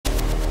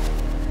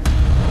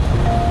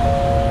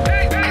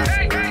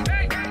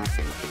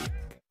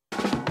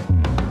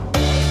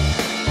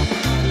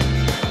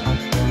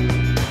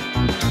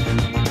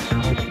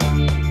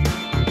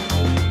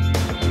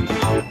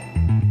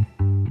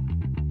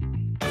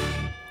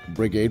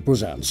Brigade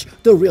presents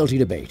The Realty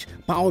Debate,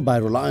 powered by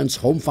Reliance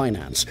Home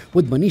Finance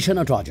with Manisha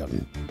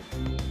Natarajan.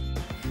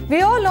 We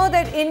all know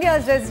that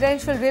India's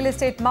residential real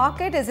estate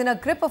market is in a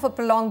grip of a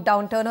prolonged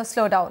downturn or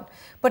slowdown.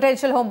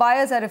 Potential home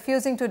buyers are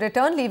refusing to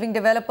return, leaving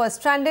developers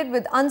stranded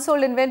with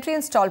unsold inventory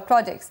and stalled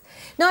projects.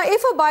 Now,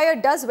 if a buyer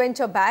does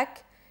venture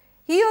back,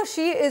 he or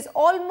she is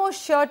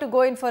almost sure to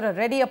go in for a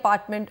ready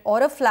apartment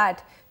or a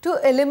flat to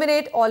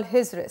eliminate all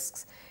his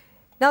risks.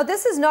 Now,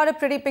 this is not a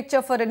pretty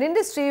picture for an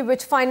industry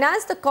which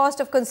financed the cost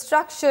of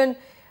construction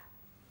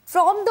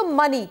from the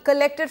money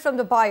collected from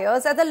the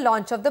buyers at the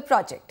launch of the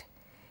project.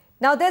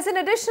 Now, there's an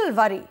additional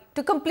worry.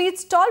 To complete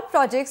stalled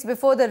projects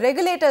before the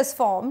regulator is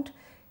formed,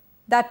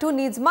 that too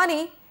needs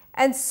money.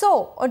 And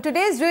so, on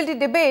today's Realty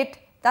Debate,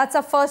 that's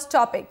our first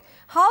topic.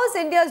 How is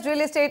India's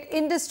real estate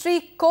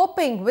industry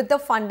coping with the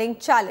funding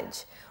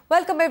challenge?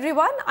 Welcome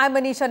everyone, I'm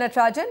Manisha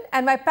Natarajan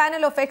and my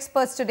panel of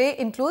experts today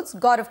includes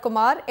Gaurav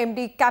Kumar,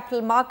 MD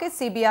Capital Markets,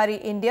 CBRE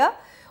India.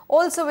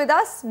 Also with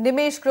us,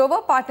 Nimesh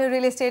Grover, Partner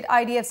Real Estate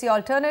IDFC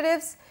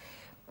Alternatives.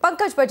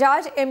 Pankaj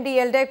Bajaj, MD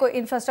Eldeco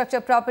Infrastructure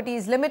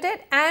Properties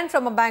Limited, and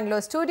from a Bangalore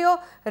studio,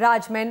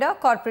 Raj Menda,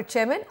 Corporate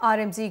Chairman,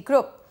 RMZ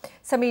Group.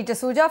 Sameer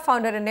Jasuja,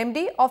 Founder and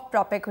MD of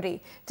Prop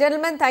Equity.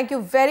 Gentlemen, thank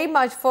you very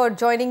much for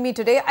joining me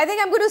today. I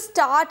think I'm going to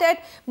start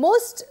at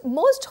most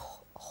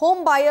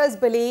home buyers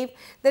believe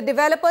that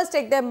developers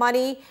take their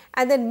money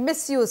and then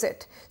misuse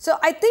it. So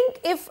I think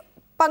if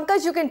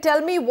Pankaj, you can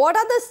tell me what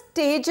are the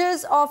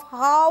stages of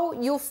how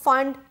you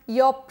fund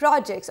your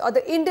projects or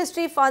the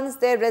industry funds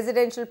their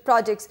residential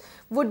projects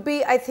would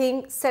be, I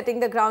think, setting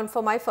the ground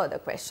for my further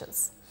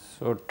questions.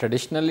 So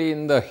traditionally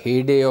in the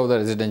heyday of the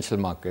residential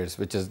markets,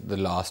 which is the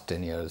last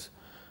 10 years,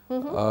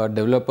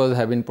 developers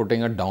have been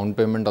putting a down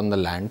payment on the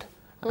land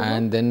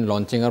and then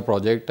launching a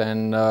project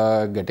and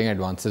getting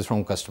advances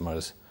from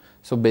customers.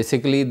 So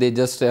basically they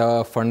just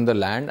fund the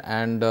land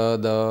and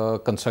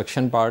the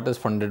construction part is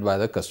funded by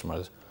the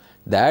customers.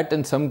 That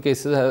in some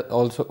cases has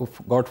also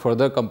got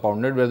further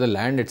compounded where the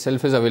land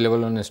itself is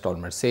available on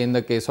installments. Say in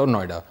the case of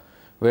Noida,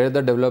 where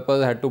the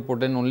developers had to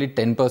put in only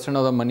 10%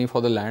 of the money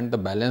for the land, the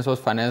balance was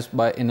financed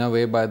by in a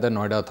way by the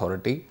Noida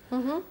authority.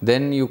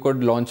 Then you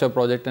could launch a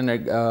project and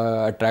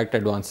attract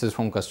advances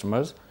from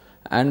customers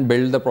and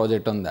build the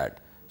project on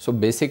that. So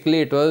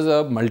basically it was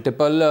a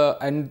multiple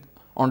and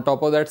on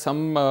top of that,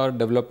 some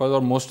developers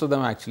or most of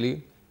them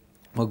actually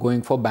were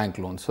going for bank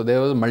loans. So there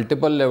was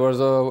multiple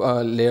layers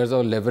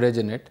of leverage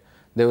in it.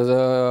 There was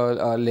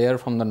a layer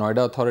from the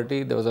Noida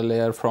authority, there was a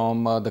layer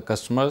from the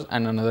customers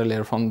and another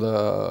layer from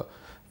the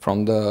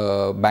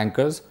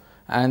bankers,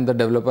 and the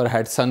developer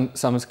had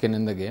some skin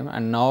in the game.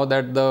 And now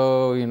that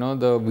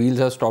the wheels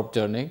have stopped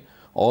turning,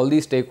 all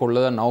these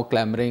stakeholders are now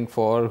clamoring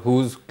for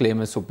whose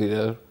claim is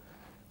superior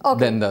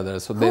than the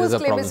others. So there is a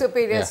problem. Whose claim is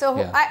superior? Yeah, so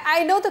yeah.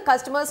 I know the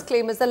customer's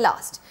claim is the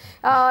last.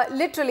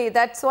 Literally,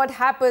 that's what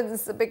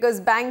happens because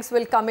banks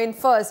will come in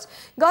first.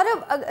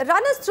 Gaurav,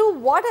 run us through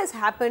what has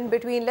happened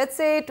between, let's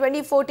say,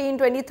 2014,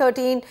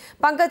 2013.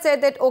 Pankaj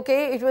said that,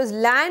 okay, it was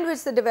land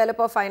which the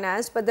developer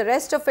financed, but the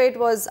rest of it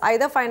was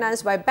either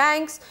financed by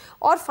banks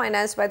or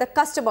financed by the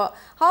customer.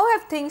 How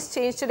have things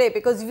changed today?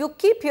 Because you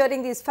keep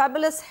hearing these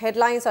fabulous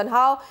headlines on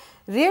how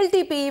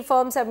realty PE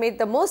firms have made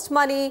the most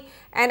money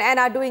and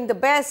are doing the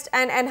best,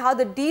 and how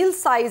the deal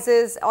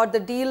sizes or the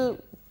deal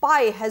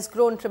pie has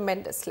grown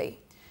tremendously.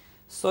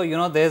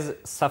 So, there's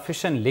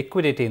sufficient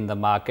liquidity in the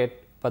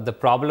market, but the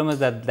problem is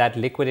that that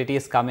liquidity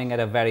is coming at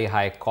a very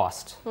high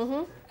cost.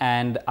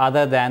 And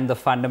other than the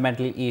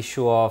fundamental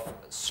issue of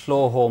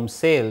slow home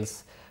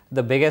sales,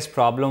 the biggest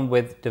problem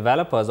with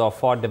developers or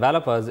for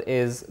developers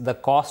is the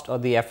cost or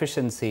the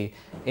efficiency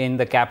in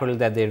the capital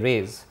that they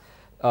raise.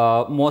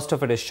 Most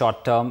of it is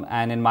short term,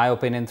 and in my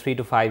opinion 3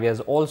 to 5 years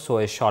also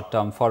is short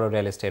term for a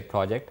real estate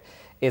project.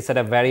 It's at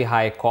a very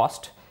high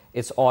cost.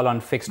 It's all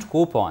on fixed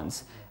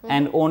coupons,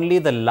 and only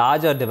the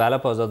larger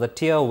developers or the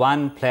tier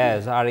 1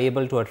 players are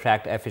able to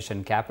attract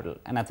efficient capital,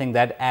 and I think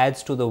that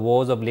adds to the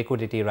woes of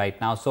liquidity right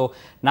now. So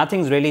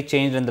nothing's really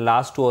changed in the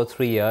last 2 or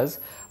 3 years.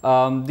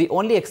 The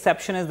only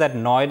exception is that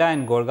Noida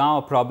and Gurgaon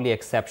are probably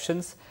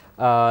exceptions.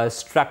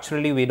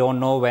 Structurally we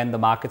don't know when the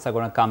markets are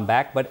going to come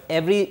back, but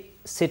every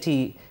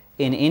city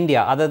in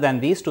India, other than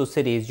these 2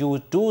 cities,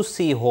 you do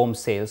see home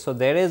sales. So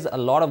there is a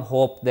lot of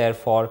hope there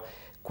for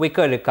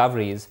quicker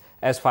recoveries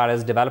as far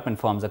as development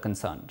firms are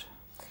concerned.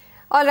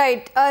 All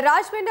right.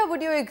 Raj Menda,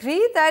 would you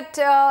agree that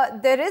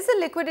there is a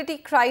liquidity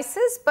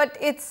crisis, but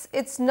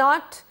it's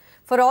not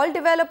for all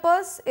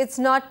developers, it's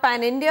not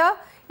pan-India,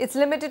 it's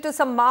limited to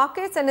some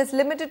markets and it's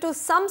limited to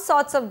some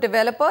sorts of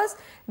developers.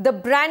 The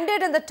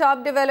branded and the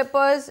top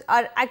developers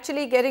are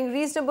actually getting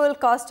reasonable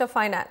cost of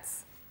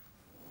finance.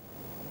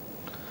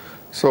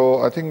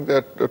 So I think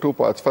that 2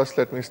 parts. First,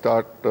 let me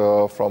start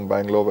from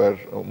Bangalore, where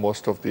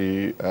most of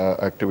the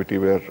activity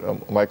where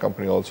my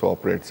company also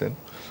operates in.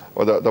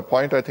 Well, the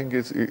point I think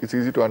is it's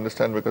easy to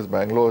understand because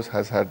Bangalore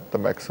has had the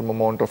maximum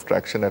amount of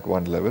traction at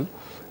one level,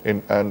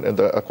 and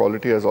the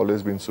quality has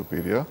always been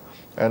superior.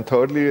 And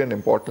thirdly and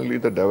importantly,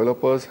 the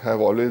developers have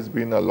always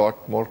been a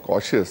lot more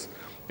cautious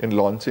in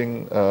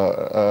launching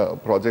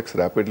projects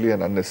rapidly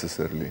and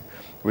unnecessarily,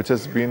 which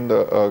has been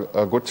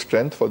a good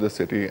strength for the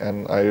city.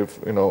 And I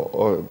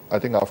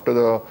think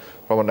after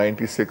from a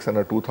 96 and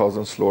a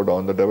 2000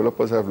 slowdown, the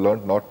developers have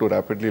learned not to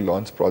rapidly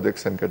launch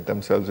projects and get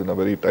themselves in a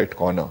very tight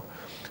corner.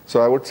 So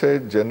I would say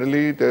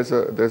generally there's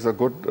a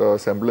good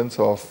semblance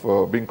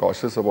of being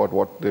cautious about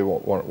what they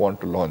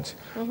want to launch.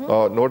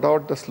 No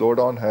doubt the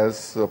slowdown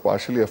has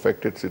partially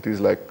affected cities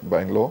like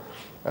Bangalore,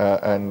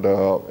 and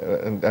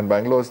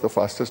Bangalore is the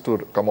fastest to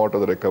come out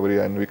of the recovery,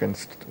 and we can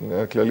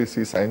clearly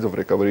see signs of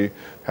recovery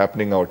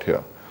happening out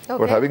here. Okay.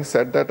 But having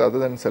said that, other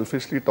than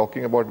selfishly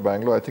talking about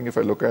Bangalore, I think if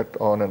I look at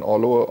on an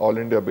all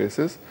India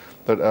basis,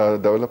 that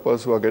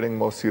developers who are getting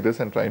more serious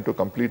and trying to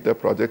complete their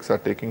projects are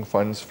taking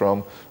funds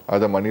from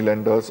either money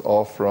lenders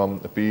or from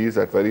PEs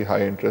at very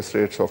high interest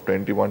rates of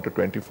 21 to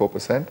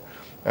 24%.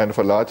 And if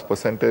a large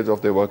percentage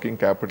of their working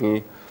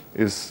capital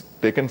is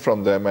taken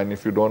from them, and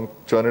if you don't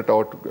churn it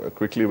out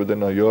quickly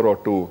within a year or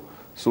two,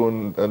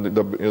 soon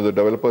the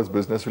developer's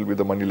business will be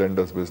the money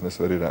lender's business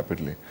very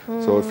rapidly.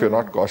 So if you're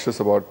not cautious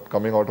about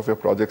coming out of your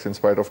projects in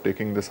spite of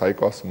taking this high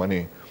cost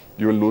money,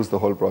 you will lose the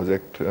whole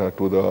project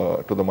to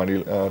the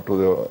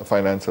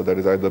financer, that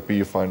is either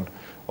PE fund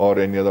or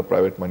any other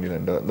private money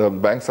lender. The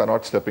banks are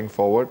not stepping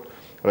forward,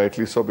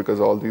 rightly so, because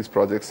all these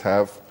projects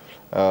are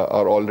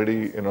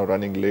already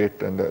running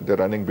late, and they're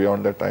running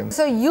beyond their time.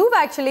 So you've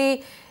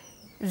actually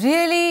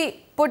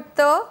really put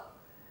the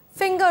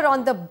finger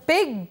on the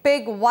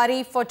big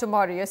worry for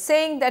tomorrow. You're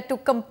saying that to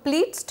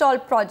complete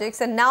stalled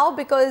projects, and now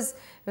because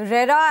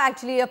RERA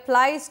actually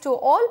applies to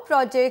all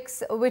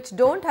projects which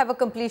don't have a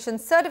completion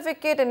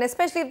certificate, and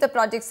especially if the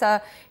projects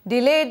are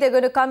delayed, they're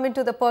going to come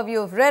into the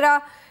purview of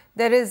RERA.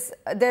 There is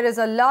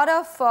a lot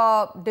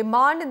of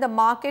demand in the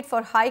market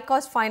for high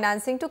cost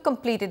financing to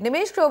complete it.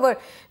 Nimesh Grover,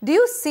 do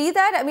you see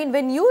that? I mean,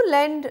 when you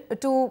lend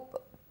to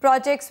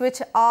projects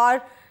which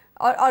are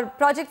or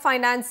project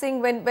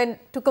financing, when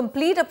to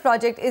complete a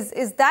project,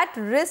 is that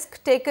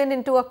risk taken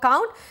into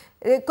account?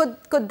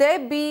 Could there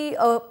be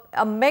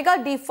a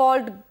mega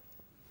default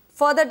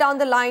further down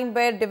the line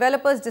where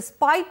developers,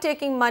 despite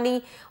taking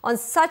money on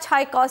such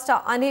high cost,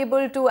 are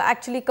unable to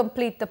actually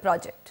complete the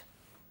project?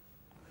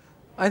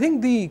 I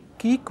think the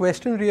key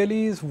question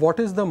really is, what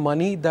is the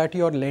money that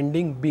you are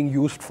lending being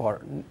used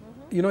for?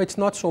 It's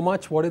not so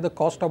much what is the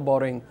cost of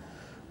borrowing,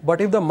 but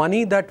if the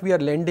money that we are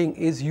lending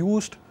is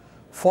used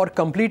for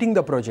completing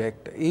the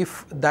project,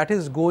 if that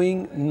is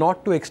going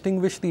not to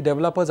extinguish the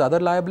developer's other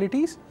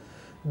liabilities,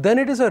 then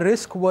it is a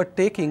risk worth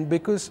taking,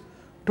 because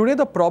today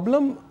the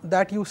problem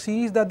that you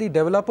see is that the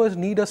developers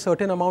need a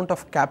certain amount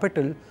of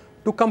capital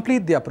to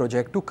complete their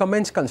project, to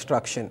commence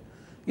construction.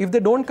 If they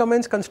don't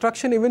commence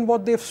construction, even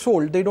what they've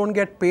sold, they don't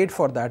get paid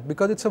for that,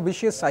 because it's a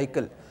vicious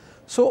cycle.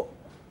 So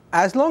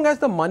as long as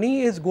the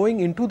money is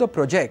going into the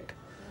project,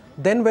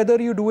 then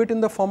whether you do it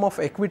in the form of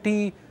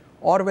equity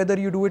or whether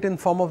you do it in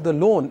form of the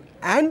loan,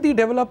 and the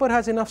developer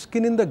has enough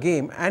skin in the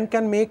game and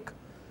can make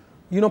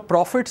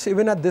profits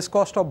even at this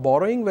cost of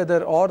borrowing,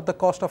 or the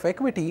cost of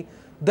equity,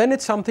 then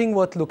it's something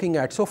worth looking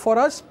at. So for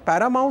us,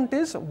 paramount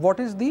is what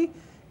is the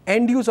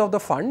end use of the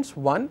funds,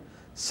 one.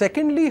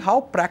 Secondly, how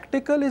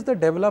practical is the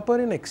developer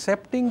in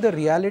accepting the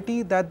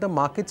reality that the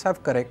markets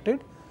have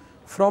corrected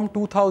from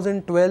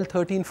 2012,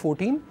 13,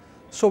 14.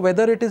 So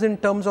whether it is in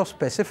terms of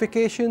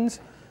specifications,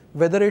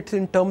 whether it's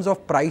in terms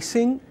of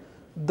pricing,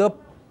 the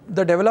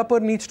developer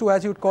needs to,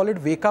 as you'd call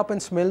it, wake up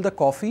and smell the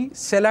coffee,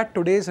 sell at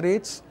today's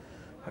rates,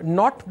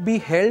 not be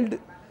held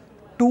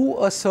to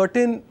a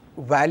certain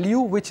value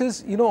which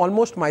is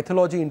almost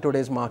mythology in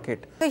today's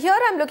market. So here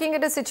I'm looking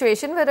at a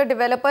situation where a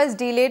developer has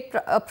delayed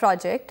a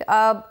project.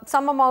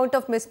 Some amount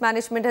of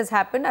mismanagement has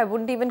happened. I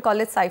wouldn't even call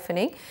it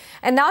siphoning.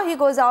 And now he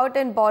goes out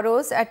and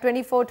borrows at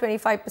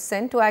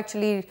 24-25% to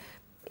actually,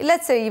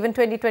 let's say even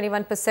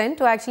 20-21%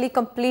 to actually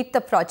complete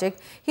the project.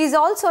 He's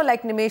also,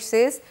 like Nimesh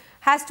says,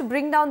 has to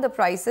bring down the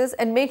prices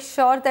and make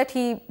sure that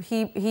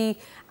he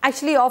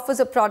actually offers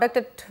a product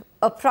at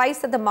a price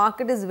that the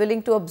market is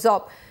willing to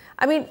absorb.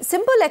 I mean,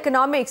 simple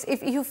economics,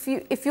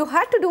 if you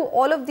had to do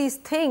all of these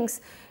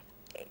things,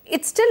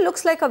 it still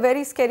looks like a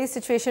very scary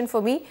situation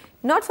for me,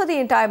 not for the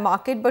entire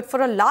market, but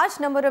for a large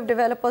number of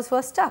developers who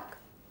are stuck.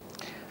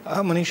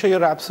 Manisha,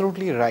 you're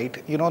absolutely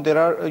right.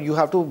 You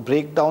have to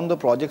break down the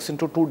projects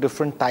into two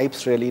different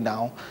types really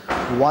now.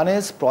 One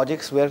is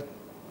projects where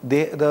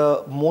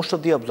most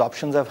of the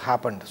absorptions have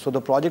happened. So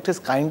the project is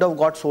kind of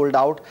got sold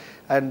out,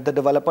 and the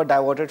developer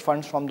diverted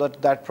funds from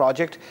that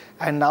project,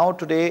 and now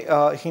today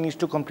he needs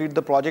to complete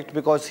the project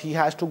because he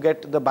has to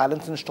get the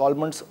balance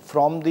installments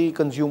from the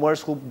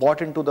consumers who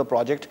bought into the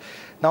project.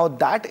 Now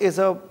that is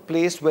a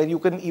place where you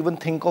can even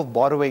think of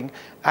borrowing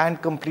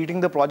and completing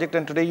the project,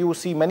 and today you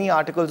see many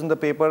articles in the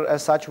paper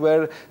as such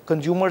where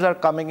consumers are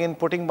coming in,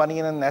 putting money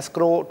in an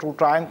escrow to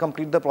try and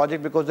complete the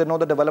project because they know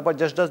the developer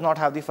just does not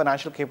have the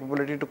financial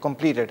capability to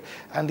complete it. completed.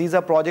 And these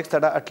are projects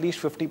that are at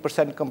least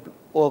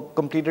 50%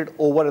 completed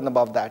over and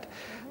above that.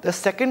 The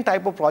second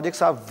type of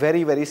projects are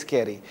very, very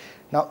scary.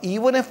 Now,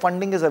 even if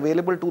funding is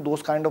available to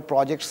those kind of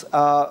projects,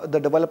 the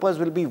developers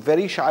will be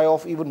very shy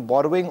of even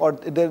borrowing, or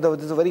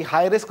there's a very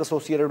high risk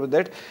associated with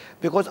it,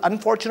 because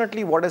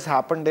unfortunately what has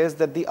happened is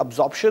that the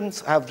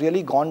absorptions have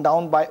really gone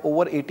down by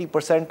over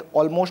 80%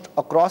 almost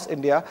across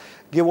India,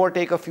 give or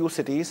take a few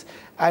cities.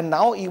 And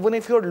now even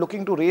if you're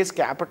looking to raise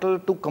capital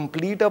to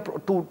complete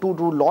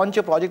to launch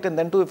a project and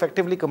then to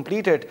effectively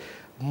complete it,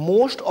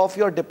 most of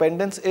your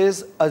dependence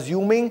is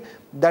assuming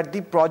that the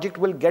project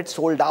will get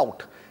sold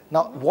out.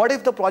 Now, what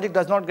if the project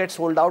does not get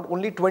sold out?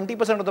 Only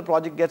 20% of the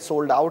project gets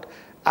sold out,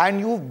 and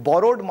you've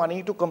borrowed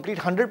money to complete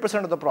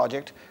 100% of the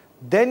project,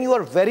 then you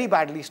are very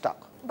badly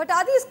stuck. But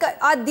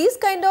are these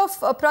kind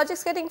of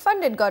projects getting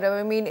funded, Gaurav?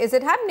 I mean, is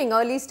it happening,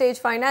 early stage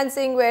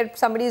financing where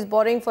somebody is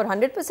borrowing for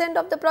 100%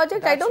 of the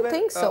project? I don't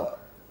think so.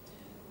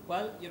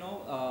 Well, you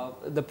know,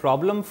 the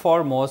problem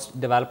for most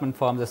development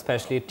firms,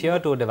 especially tier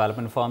 2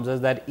 development firms,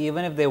 is that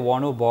even if they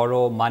want to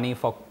borrow money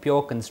for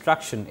pure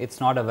construction, it's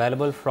not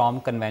available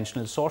from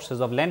conventional sources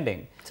of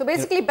lending. So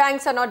basically,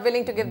 banks are not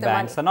willing to give them money.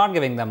 Banks are not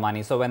giving them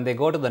money. So when they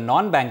go to the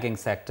non-banking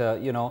sector,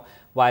 you know,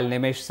 while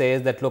Nimish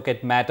says that, look,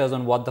 it matters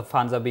on what the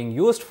funds are being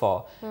used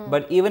for,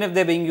 but even if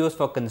they're being used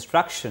for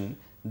construction,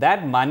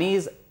 that money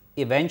is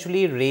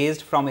eventually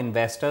raised from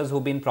investors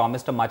who've been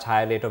promised a much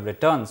higher rate of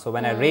return. So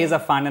when I raise a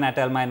fund and I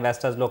tell my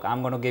investors, look,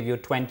 I'm going to give you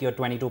 20 or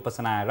 22%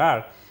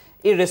 IRR,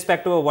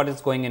 irrespective of what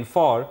it's going in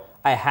for,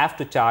 I have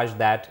to charge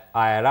that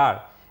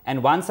IRR.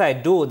 And once I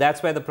do,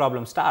 that's where the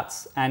problem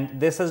starts. And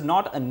this is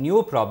not a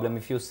new problem.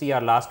 If you see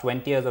our last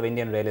 20 years of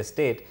Indian real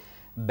estate,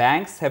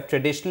 banks have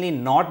traditionally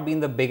not been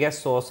the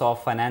biggest source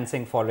of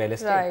financing for real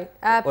estate. Right,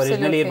 absolutely.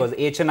 Originally it was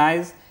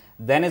HNIs,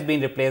 then it's been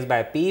replaced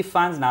by PE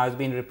funds, now it's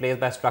been replaced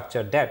by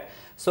structured debt.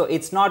 So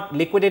it's not,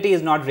 liquidity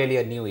is not really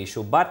a new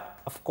issue, but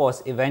of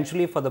course,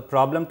 eventually for the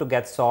problem to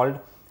get solved,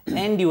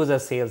 end user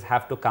sales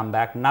have to come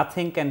back.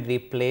 Nothing can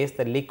replace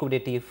the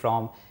liquidity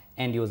from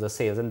end user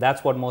sales, and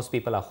that's what most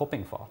people are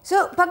hoping for.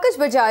 So Pankaj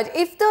Bajaj,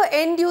 if the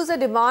end user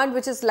demand,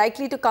 which is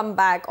likely to come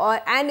back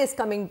and is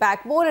coming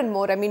back more and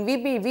more, I mean,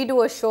 we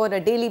do a show on a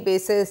daily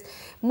basis.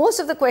 Most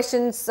of the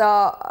questions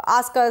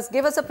ask us,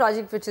 give us a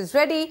project which is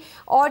ready,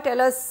 or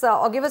tell us,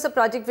 or give us a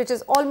project which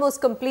is almost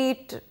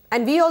complete.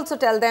 And we also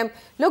tell them,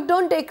 look,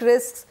 don't take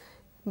risks.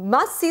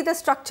 Must see the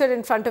structure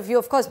in front of you.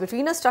 Of course,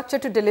 between a structure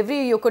to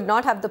delivery, you could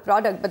not have the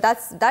product, but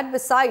that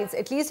besides,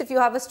 at least if you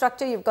have a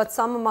structure, you've got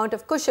some amount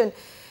of cushion.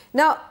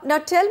 Now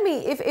tell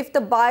me, if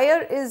the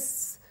buyer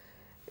is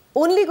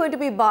only going to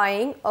be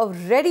buying a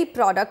ready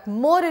product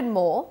more and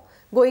more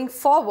going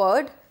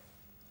forward,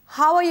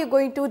 how are you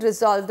going to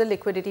resolve the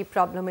liquidity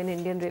problem in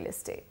Indian real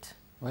estate?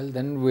 Well,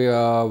 then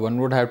one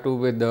would have to,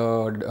 with the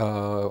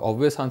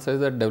obvious answer is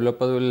that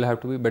developers will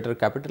have to be better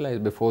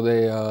capitalized before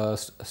they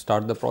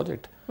start the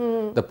project.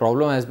 The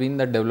problem has been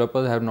that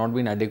developers have not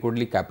been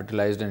adequately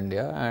capitalized in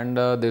India, and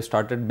they've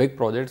started big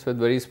projects with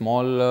very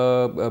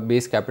small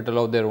base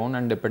capital of their own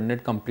and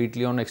depended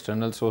completely on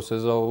external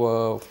sources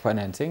of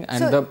financing. And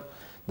so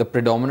the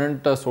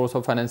predominant source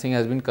of financing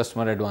has been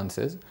customer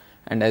advances.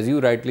 And as you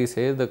rightly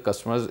say, the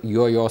customers,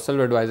 you are yourself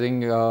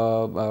advising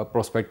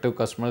prospective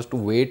customers to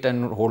wait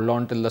and hold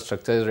on till the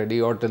structure is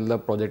ready or till the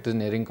project is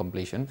nearing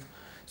completion.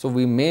 So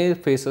we may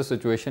face a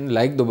situation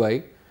like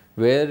Dubai,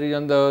 where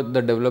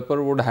the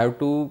developer would have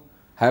to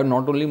have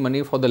not only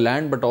money for the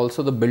land but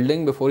also the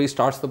building before he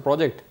starts the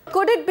project.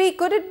 Could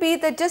it be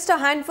that just a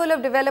handful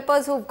of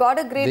developers who've got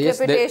a great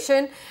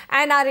reputation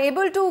and are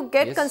able to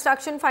get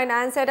construction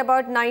finance at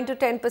about 9 to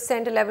 10%,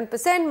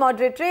 11%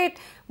 moderate rate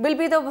will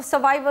be the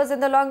survivors in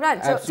the long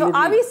run? So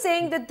are we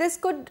saying that this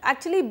could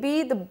actually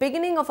be the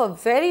beginning of a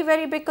very,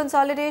 very big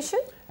consolidation?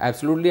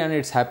 Absolutely, and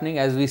it's happening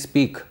as we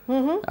speak.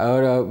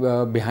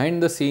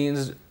 Behind the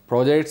scenes,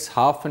 projects,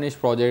 half-finished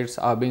projects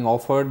are being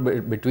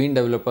offered between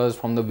developers,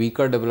 from the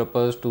weaker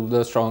developers to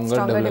the stronger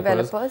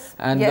developers.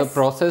 And the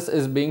process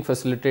is being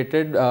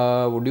facilitated,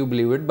 would you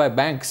believe it, by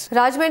banks.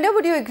 Rajmendra,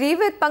 would you agree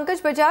with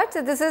Pankaj Bajaj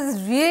that this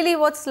is really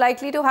what's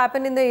likely to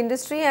happen in the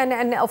industry, and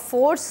a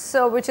force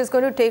which is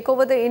going to take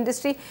over the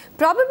industry,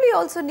 probably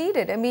also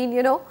needed? I mean,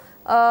 you know,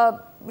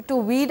 to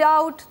weed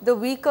out the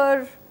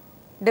weaker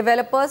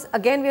developers.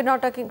 Again, we're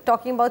not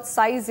talking about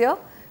size here,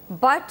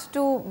 but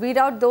to weed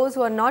out those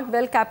who are not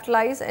well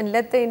capitalized and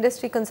let the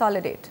industry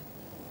consolidate.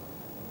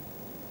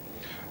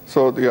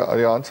 So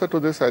the answer to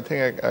this, I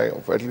think,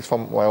 at least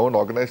from my own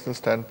organizational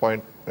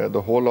standpoint,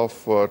 the whole of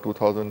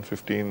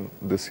 2015,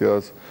 this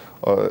year's,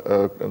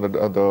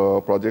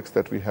 the projects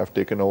that we have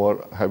taken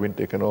over have been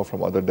taken over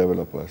from other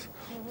developers.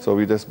 So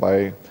we just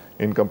buy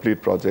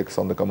incomplete projects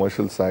on the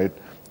commercial side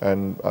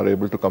and are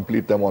able to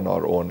complete them on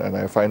our own. And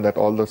I find that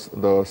all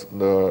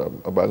the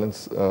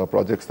balance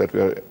projects that we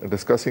are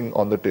discussing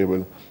on the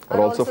table are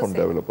also from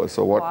developers.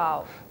 So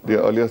what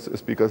the earlier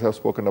speakers have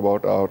spoken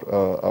about are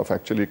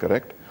factually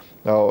correct.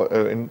 Now,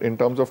 in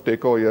terms of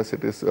takeover, yes,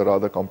 it is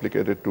rather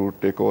complicated to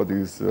take over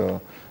these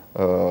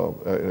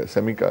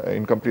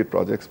incomplete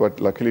projects. But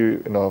luckily,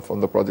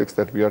 from the projects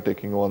that we are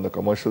taking on the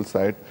commercial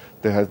side,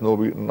 there has not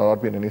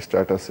been any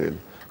strata sale.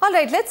 All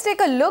right, let's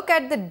take a look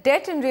at the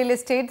debt in real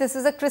estate. This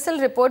is a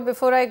CRISIL report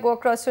before I go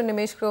across to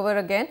Nimesh Grover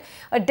again.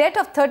 A debt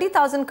of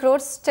 30,000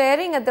 crores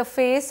staring at the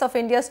face of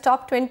India's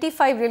top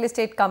 25 real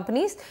estate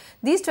companies.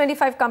 These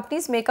 25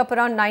 companies make up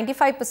around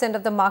 95%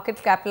 of the market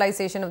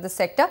capitalization of the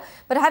sector.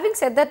 But having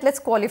said that, let's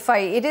qualify.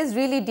 It is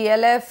really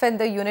DLF and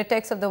the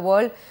Unitex of the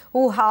world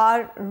who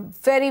are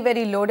very,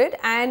 very loaded,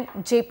 and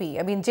JP.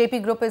 I mean,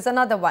 JP Group is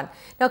another one.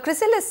 Now,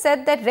 CRISIL has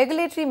said that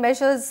regulatory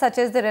measures such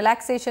as the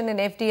relaxation in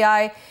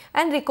FDI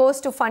and recourse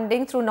to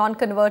funding through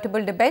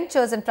non-convertible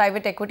debentures and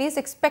private equity is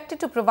expected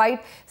to provide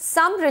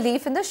some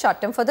relief in the short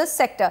term for the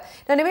sector.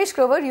 Now, Nimesh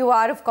Grover, you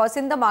are, of course,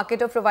 in the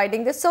market of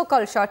providing this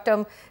so-called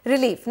short-term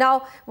relief.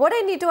 Now, what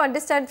I need to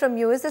understand from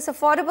you is this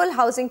affordable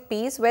housing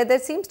piece where there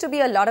seems to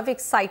be a lot of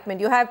excitement.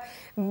 You have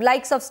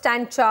likes of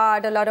Stan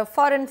Chart, a lot of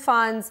foreign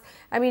funds.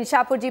 I mean,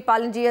 Shapurji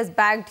Palanji has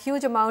bagged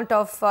huge amount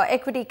of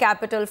equity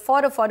capital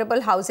for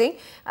affordable housing.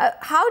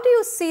 How do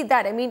you see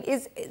that? I mean,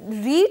 is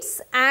REITs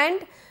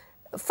and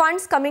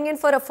funds coming in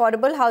for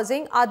affordable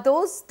housing, are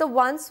those the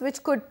ones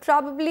which could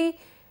probably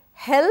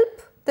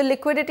help the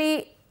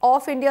liquidity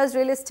of India's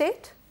real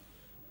estate?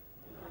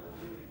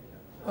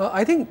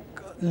 I think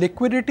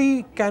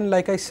liquidity can,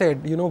 like I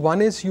said,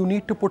 one is you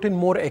need to put in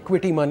more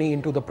equity money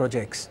into the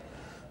projects.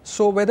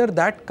 So whether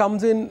that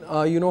comes in,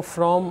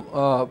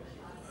 from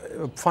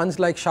funds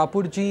like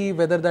Shapurji,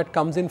 whether that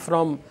comes in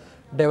from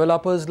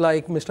developers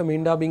like Mr.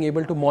 Minda being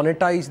able to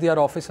monetize their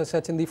office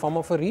assets in the form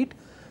of a REIT,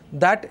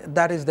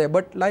 that is there.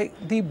 But like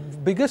the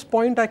biggest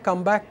point I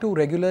come back to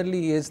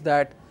regularly is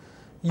that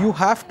you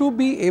have to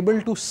be able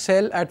to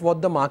sell at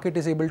what the market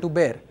is able to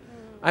bear.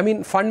 I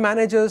mean, fund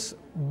managers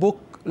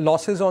book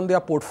losses on their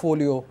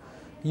portfolio.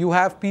 You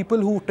have people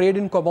who trade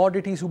in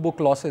commodities who book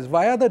losses.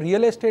 Why are the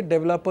real estate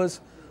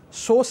developers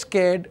so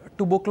scared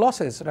to book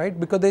losses, right?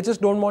 Because they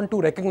just don't want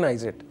to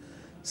recognize it.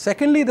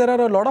 Secondly, there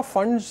are a lot of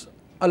funds,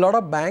 a lot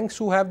of banks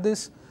who have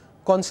this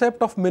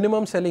concept of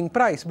minimum selling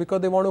price because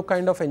they want to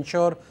kind of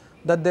ensure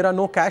that there are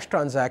no cash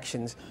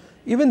transactions.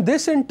 Even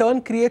this in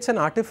turn creates an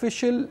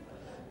artificial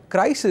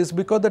crisis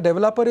because the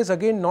developer is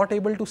again not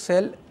able to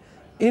sell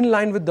in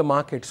line with the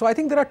market. So I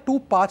think there are two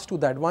parts to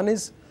that. One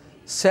is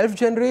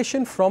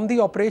self-generation from the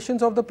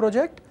operations of the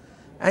project,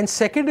 and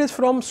second is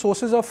from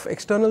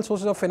external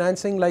sources of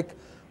financing like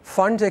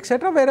funds,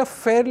 etc., where a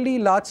fairly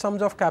large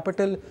sums of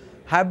capital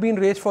have been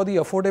raised for the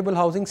affordable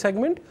housing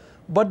segment,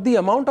 but the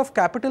amount of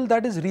capital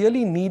that is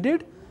really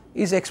needed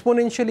is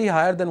exponentially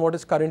higher than what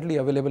is currently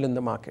available in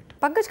the market.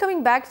 Pankaj,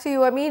 coming back to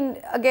you, I mean,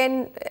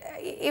 again,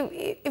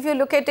 if you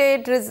look at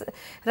it,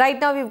 right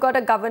now we've got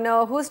a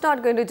governor who's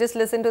not going to just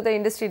listen to the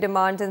industry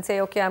demands and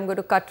say, okay, I'm going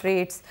to cut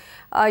rates.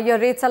 Your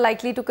rates are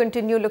likely to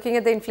continue, looking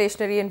at the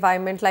inflationary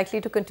environment,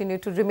 likely to continue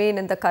to remain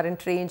in the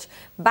current range.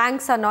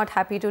 Banks are not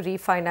happy to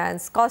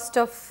refinance. Cost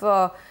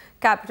of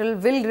capital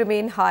will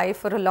remain high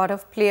for a lot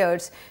of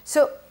players.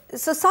 So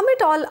sum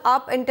it all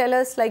up and tell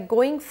us, like,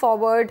 going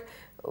forward,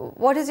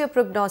 what is your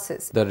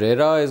prognosis? The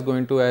RERA is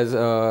going to, as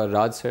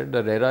Raj said,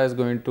 the RERA is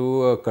going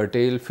to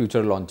curtail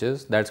future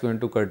launches. That's going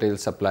to curtail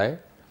supply.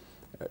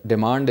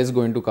 Demand is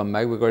going to come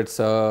back because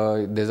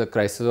there's a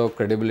crisis of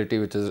credibility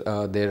which is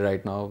there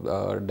right now.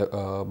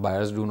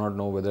 Buyers do not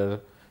know whether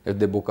if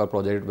they book a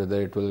project,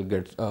 whether it will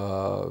get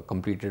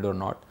completed or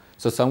not.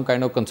 So some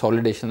kind of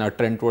consolidation, a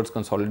trend towards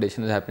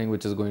consolidation is happening,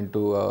 which is going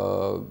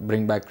to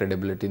bring back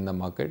credibility in the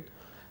market.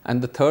 And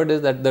the third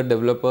is that the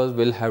developers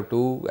will have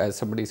to, as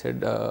somebody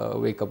said,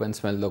 wake up and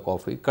smell the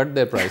coffee, cut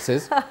their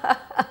prices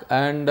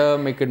and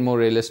make it more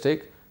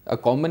realistic. A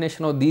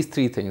combination of these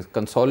three things,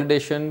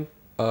 consolidation,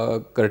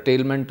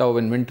 curtailment of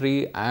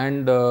inventory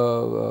and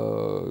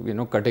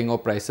cutting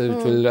of prices,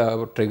 which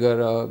will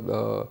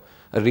trigger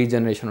a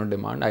regeneration of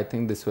demand. I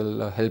think this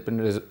will help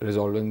in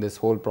resolving this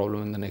whole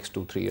problem in the next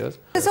 2-3 years.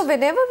 So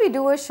whenever we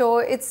do a show,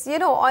 it's,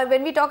 or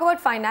when we talk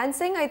about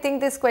financing, I think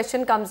this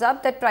question comes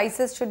up that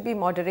prices should be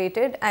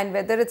moderated, and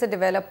whether it's a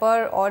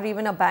developer or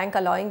even a bank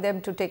allowing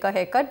them to take a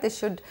haircut, this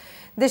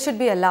should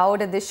be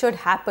allowed and this should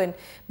happen.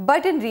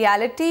 But in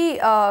reality,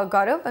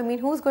 Gaurav, I mean,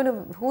 who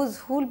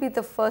will be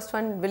the first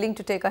one willing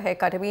to take a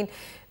haircut? I mean,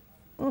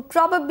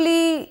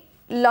 probably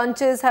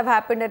launches have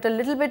happened at a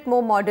little bit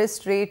more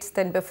modest rates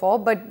than before,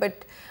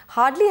 but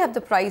hardly have the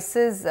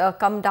prices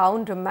come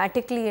down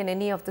dramatically in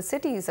any of the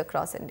cities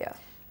across India.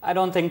 I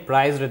don't think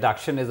price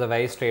reduction is a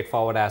very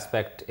straightforward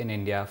aspect in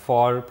India.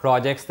 For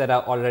projects that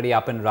are already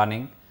up and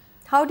running,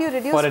 how do you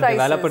reduce prices? For a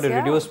developer to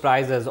reduce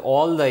prices,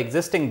 all the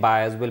existing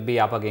buyers will be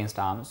up against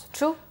arms.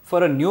 True.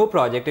 For a new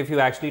project, if you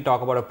actually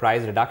talk about a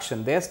price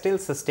reduction, they're still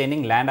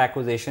sustaining land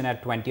acquisition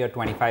at 20 or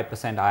 25%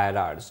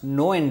 IRRs.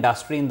 No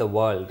industry in the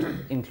world,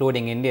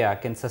 including India,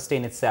 can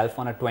sustain itself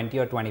on a 20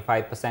 or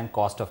 25%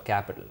 cost of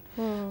capital.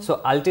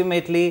 So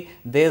ultimately,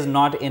 there's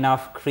not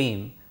enough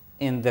cream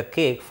in the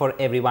cake for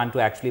everyone to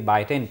actually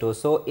bite into.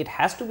 So it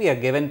has to be a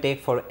give and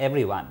take for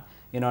everyone,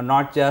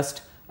 not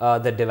just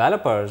the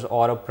developers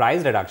or a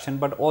price reduction,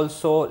 but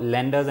also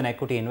lenders and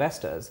equity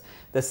investors.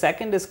 The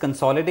second is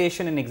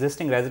consolidation in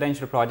existing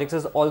residential projects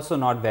is also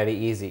not very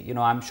easy. You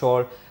know, I'm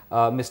sure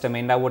Mr.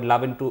 Menda would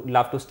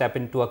love to step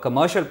into a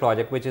commercial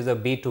project, which is a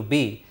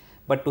B2B,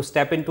 but to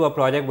step into a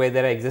project where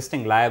there are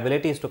existing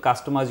liabilities to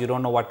customers, you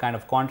don't know what kind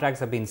of contracts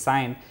have been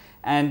signed.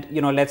 And,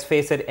 you know, let's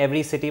face it,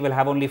 every city will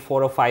have only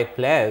 4 or 5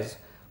 players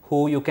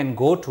who you can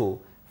go to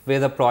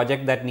with a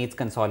project that needs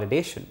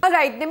consolidation. All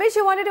right, Nimish,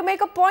 you wanted to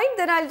make a point,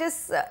 then I'll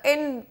just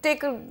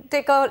take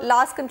a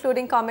last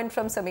concluding comment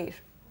from Samir.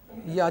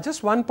 Yeah,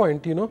 just one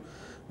point, you know,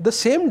 the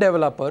same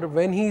developer,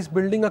 when he's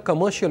building a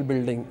commercial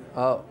building,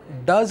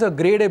 does a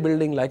grade A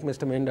building like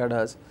Mr. Menda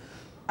does,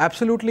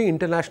 absolutely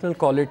international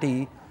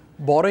quality,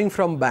 borrowing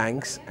from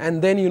banks,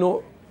 and then, you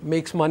know,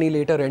 makes money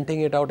later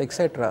renting it out,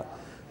 etc.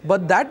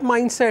 But that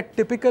mindset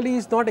typically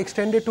is not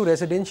extended to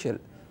residential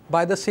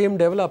by the same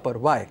developer.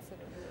 Why?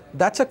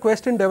 That's a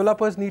question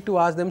developers need to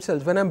ask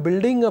themselves. When I'm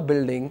building a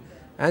building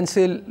and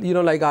say, you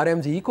know, like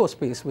RMG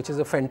EcoSpace, which is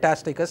a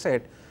fantastic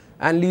asset,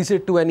 and lease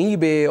it to an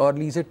eBay or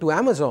lease it to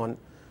Amazon,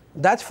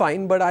 that's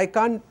fine, but I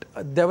can't,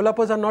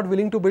 developers are not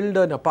willing to build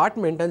an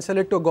apartment and sell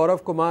it to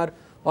Gaurav Kumar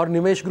or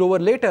Nimesh Grover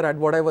later at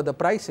whatever the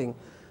pricing.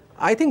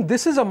 I think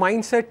this is a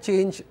mindset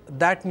change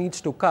that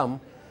needs to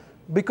come,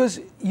 because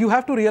you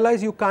have to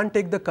realize you can't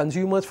take the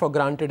consumers for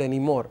granted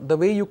anymore. The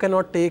way you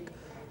cannot take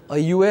a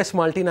US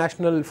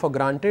multinational for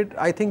granted,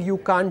 I think you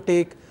can't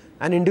take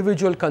an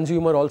individual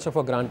consumer also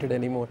for granted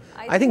anymore.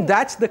 I think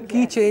that's the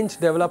key change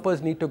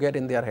developers need to get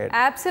in their head.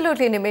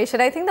 Absolutely, Nimesh.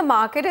 And I think the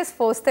market has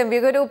forced them.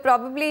 We're going to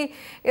probably,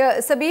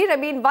 Sabir, I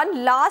mean,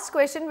 one last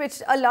question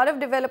which a lot of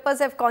developers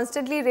have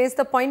constantly raised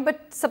the point,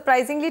 but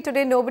surprisingly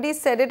today nobody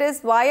said it, is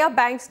why are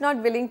banks not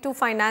willing to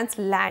finance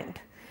land?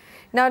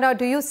 Now,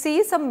 do you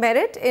see some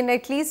merit in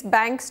at least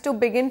banks to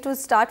begin to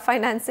start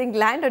financing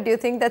land, or do you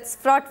think that's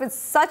fraught with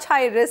such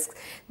high risks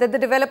that the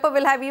developer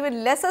will have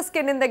even lesser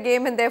skin in the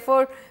game and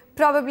therefore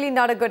probably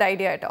not a good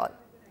idea at all?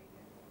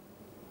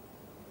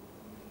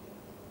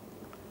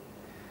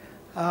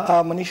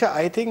 Manisha,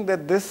 I think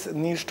that this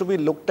needs to be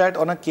looked at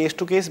on a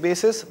case-to-case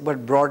basis,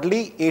 but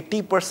broadly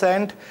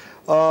 80%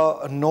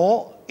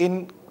 no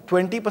in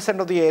 20%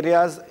 of the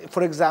areas.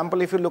 For example,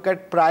 if you look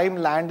at prime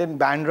land in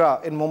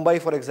Bandra, in Mumbai,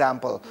 for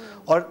example,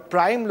 or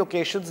prime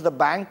locations, the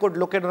bank could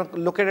look at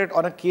it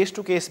on a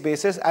case-to-case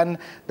basis, and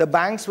the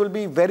banks will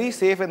be very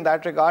safe in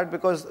that regard,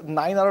 because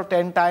 9 out of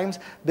 10 times,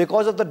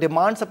 because of the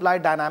demand-supply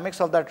dynamics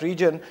of that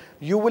region,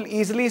 you will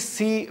easily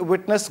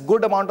witness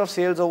good amount of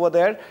sales over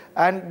there,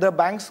 and the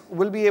banks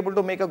will be able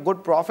to make a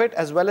good profit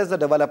as well as the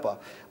developer.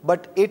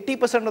 But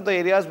 80% of the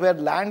areas where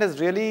land has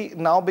really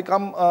now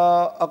become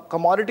a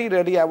commodity,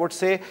 really, I would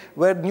say,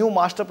 where new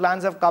master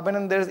plans have come in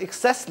and there is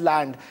excess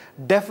land,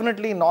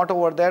 definitely not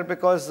over there,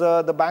 because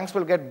the banks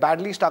will get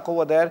badly stuck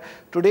over there.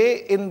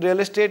 Today in real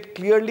estate,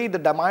 clearly the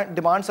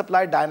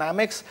demand-supply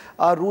dynamics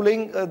are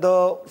ruling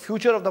the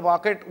future of the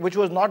market, which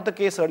was not the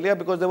case earlier,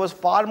 because there was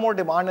far more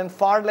demand and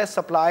far less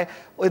supply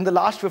in the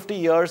last 50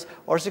 years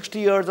or 60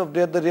 years of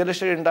the real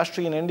estate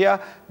industry in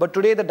India. But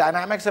today the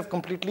dynamics have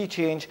completely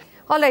changed.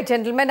 All right,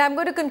 gentlemen, I'm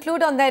going to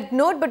conclude on that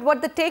note, but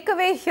what the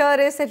takeaway here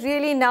is that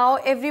really now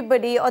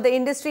everybody, or the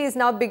industry is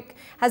now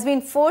has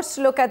been forced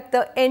to look at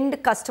the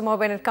end customer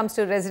when it comes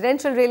to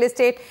residential real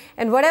estate,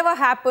 and whatever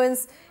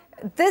happens,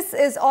 this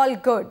is all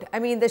good. I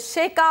mean, the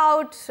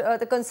shakeout,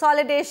 the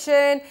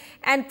consolidation,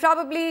 and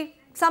probably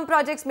some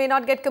projects may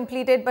not get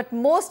completed, but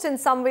most in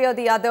some way or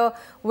the other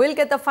will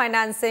get the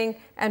financing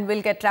and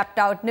will get wrapped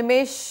out.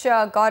 Nimesh,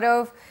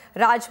 Gaurav,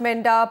 Raj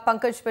Menda,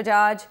 Pankaj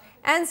Bajaj,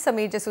 and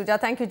Samir Jasuja.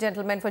 Thank you,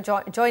 gentlemen, for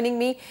joining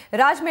me.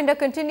 Raj Menda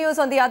continues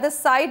on the other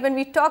side when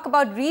we talk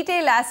about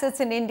retail assets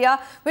in India,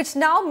 which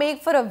now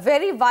make for a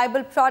very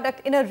viable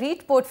product in a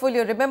REIT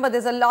portfolio. Remember,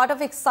 there's a lot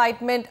of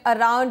excitement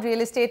around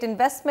real estate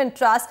investment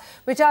trusts,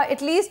 which are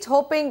at least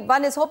hoping,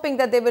 one is hoping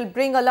that they will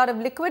bring a lot of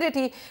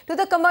liquidity to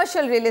the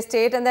commercial real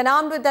estate, and then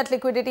armed with that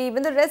liquidity,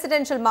 even the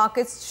residential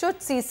markets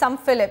should see some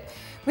fillip.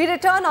 We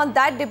return on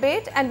that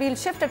debate and we'll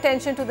shift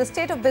attention to the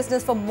state of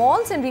business for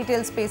malls and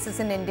retail spaces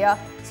in India.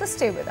 So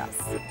stay with us.